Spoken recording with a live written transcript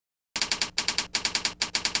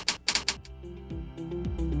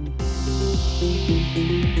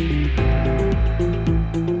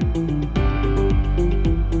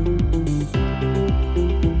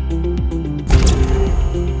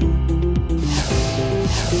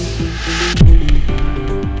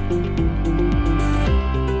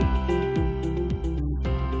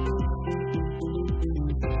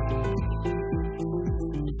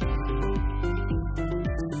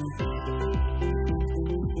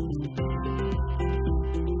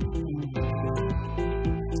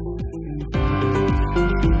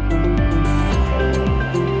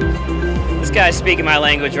guy's speaking my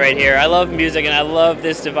language right here. I love music and I love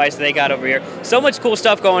this device they got over here. So much cool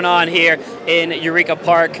stuff going on here in Eureka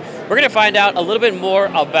Park. We're going to find out a little bit more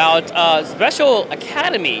about a special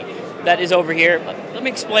academy that is over here. Let me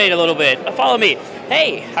explain a little bit. Follow me.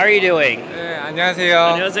 Hey, how are you doing? 네, 안녕하세요.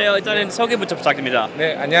 안녕하세요. 일단은 소개부터 부탁드립니다.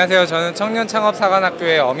 네, 안녕하세요. 저는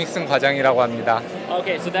청년창업사관학교의 어믹슨 과장이라고 합니다.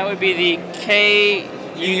 Okay, so that would be the K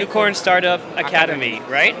Unicorn Startup Academy,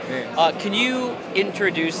 right? 네. Can you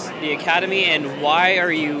introduce the academy and why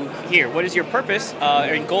are you here? What is your purpose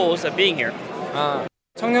and goals of being here?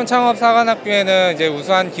 청년창업사관학교에는 이제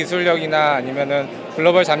우수한 기술력이나 아니면은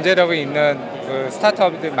글로벌 잠재력이 있는 그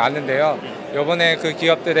스타트업들이 많은데요. 요번에 그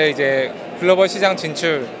기업들의 이제 글로벌 시장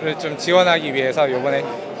진출을 좀 지원하기 위해서 요번에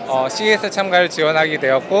CES 참가를 지원하게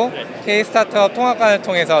되었고 K 스타트업 통합관을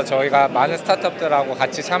통해서 저희가 많은 스타트업들하고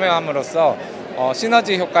같이 참여함으로써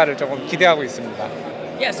시너지 효과를 조금 기대하고 있습니다.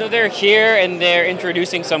 Yeah, so they're here and they're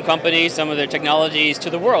introducing some companies, some of their technologies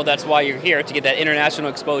to the world. That's why you're here, to get that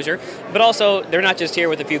international exposure. But also, they're not just here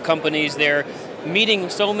with a few companies, they're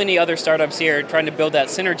meeting so many other startups here, trying to build that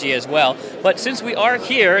synergy as well. But since we are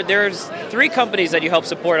here, there's 3 companies that you help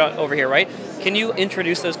support over here, right? Can you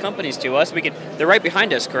introduce those companies to us? They're right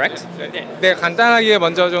behind us, correct? 네, 간단하게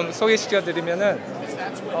먼저 좀 소개시켜드리면은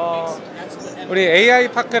우리 AI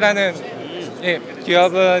파크라는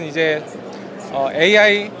기업은 이제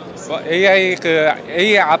AI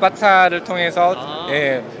아바타를 통해서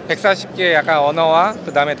 140개 약간 언어와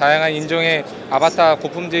그다음에 다양한 인종의 아바타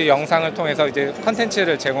고품질 영상을 통해서 이제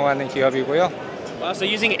컨텐츠를 제공하는 기업이고요. Wow, so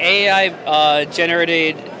using AI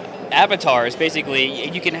generated avatars,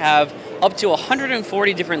 basically, you can have up to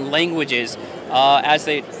 140 different languages.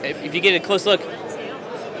 If you get a close look,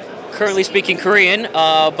 currently speaking Korean,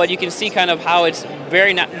 but you can see kind of how it's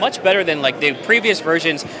much better than like the previous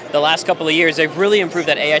versions. The last couple of years, they've really improved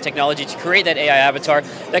that AI technology to create that AI avatar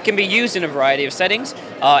that can be used in a variety of settings.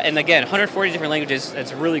 And again, 140 different languages.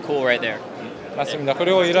 That's really cool right there. 맞습니다.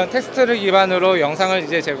 그리고 이런 텍스트를 기반으로 영상을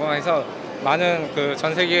이제 제공해서 많은 그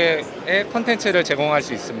전 세계의 콘텐츠를 제공할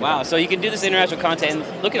수 있습니다. Wow, so you can do this international content and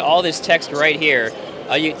look at all this text right here.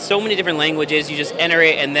 So many different languages, you just enter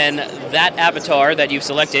it and then that avatar that you've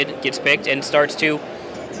selected gets picked and starts to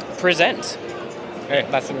present. 네,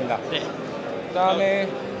 맞습니다. 네. 그다음에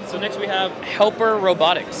So next we have Helper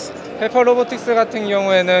Robotics. 헬퍼 로보틱스 같은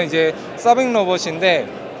경우에는 이제 서빙 로봇인데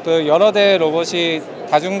그 여러 대의 로봇이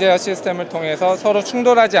다중제어 시스템을 통해서 서로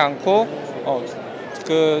충돌하지 않고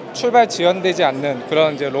그 출발 지연되지 않는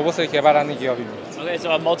그런 이제 로봇을 개발하는 기업입니다. Okay,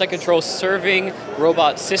 so a multi-control serving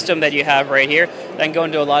robot system that you have right here that can go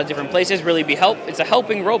into a lot of different places, really it's a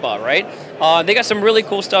helping robot, right? They got some really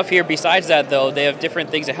cool stuff here. Besides that, though, they have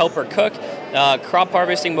different things to help her cook, crop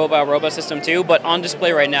harvesting mobile robot system too, but on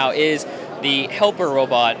display right now is the Helper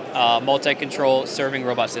Robot multi-control serving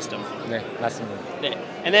robot system. 네, 맞습니다. 네.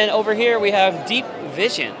 And then over here we have Deep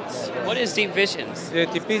Visions. What is Deep Visions? 이제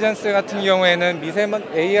딥비전스 같은 경우에는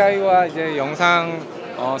AI와 이제 영상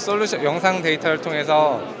데이터를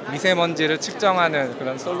통해서 미세먼지를 측정하는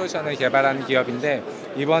그런 솔루션을 개발하는 기업인데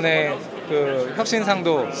이번에 그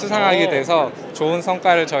혁신상도 수상하게 돼서 좋은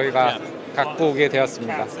성과를 저희가 갖고 오게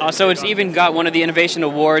되었습니다. So it's even got one of the innovation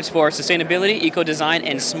awards for sustainability, eco-design,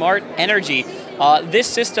 and smart energy. This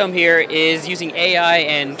system here is using AI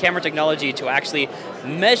and camera technology to actually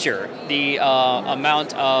measure the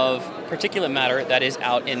amount of particulate matter that is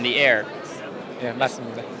out in the air. 예,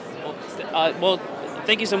 맞습니다. Well,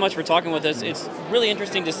 thank you so much for talking with us. It's really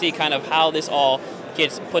interesting to see kind of how this all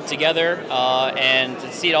gets put together and to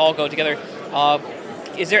see it all go together.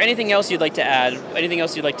 Is there anything else you'd like to add? Anything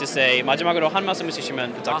else you'd like to say? 마지막으로 한 말씀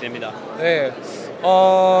해주시면 부탁드립니다. 네,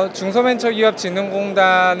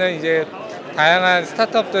 중소벤처기업진흥공단은 이제 다양한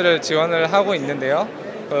스타트업들을 지원을 하고 있는데요.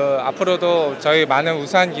 앞으로도 저희 많은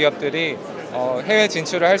우수한 기업들이 해외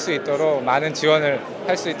진출을 할 수 있도록 많은 지원을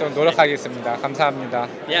할 수 있도록 노력하겠습니다. 감사합니다.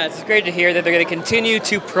 Yeah, it's great to hear that they're going to continue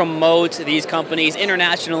to promote these companies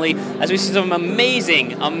internationally as we see some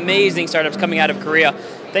amazing startups coming out of Korea.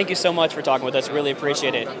 Thank you so much for talking with us. Really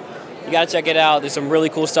appreciate it. You got to check it out. There's some really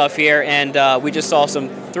cool stuff here, and we just saw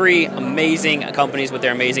 3 amazing companies with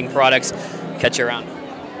their amazing products. Catch you around.